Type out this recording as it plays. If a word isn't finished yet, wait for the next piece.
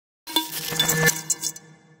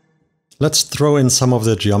Let's throw in some of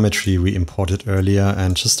the geometry we imported earlier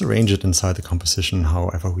and just arrange it inside the composition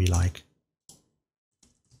however we like.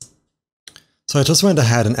 So I just went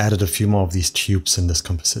ahead and added a few more of these tubes in this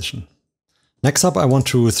composition. Next up, I want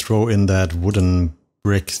to throw in that wooden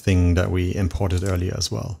brick thing that we imported earlier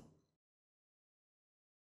as well.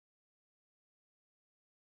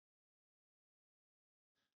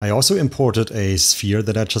 I also imported a sphere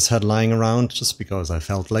that I just had lying around just because I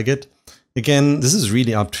felt like it. Again, this is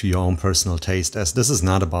really up to your own personal taste, as this is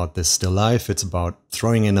not about this still life, it's about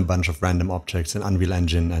throwing in a bunch of random objects in Unreal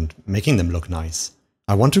Engine and making them look nice.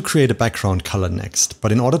 I want to create a background color next,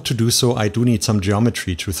 but in order to do so I do need some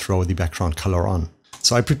geometry to throw the background color on.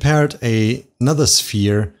 So I prepared another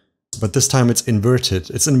sphere, but this time it's inverted.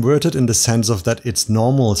 It's inverted in the sense of that its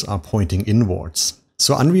normals are pointing inwards.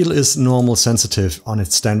 So Unreal is normal sensitive on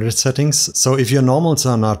its standard settings, so if your normals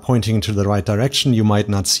are not pointing to the right direction, you might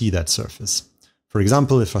not see that surface. For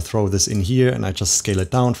example, if I throw this in here and I just scale it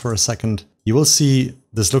down for a second, you will see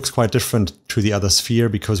this looks quite different to the other sphere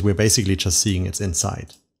because we're basically just seeing its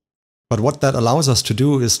inside. But what that allows us to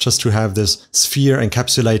do is just to have this sphere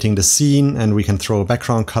encapsulating the scene, and we can throw a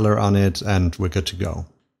background color on it and we're good to go.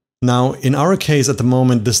 Now, in our case at the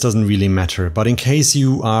moment, this doesn't really matter, but in case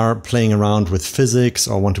you are playing around with physics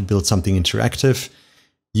or want to build something interactive,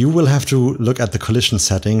 you will have to look at the collision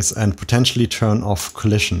settings and potentially turn off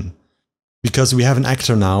collision. Because we have an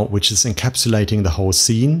actor now which is encapsulating the whole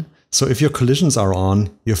scene, so if your collisions are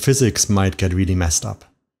on, your physics might get really messed up.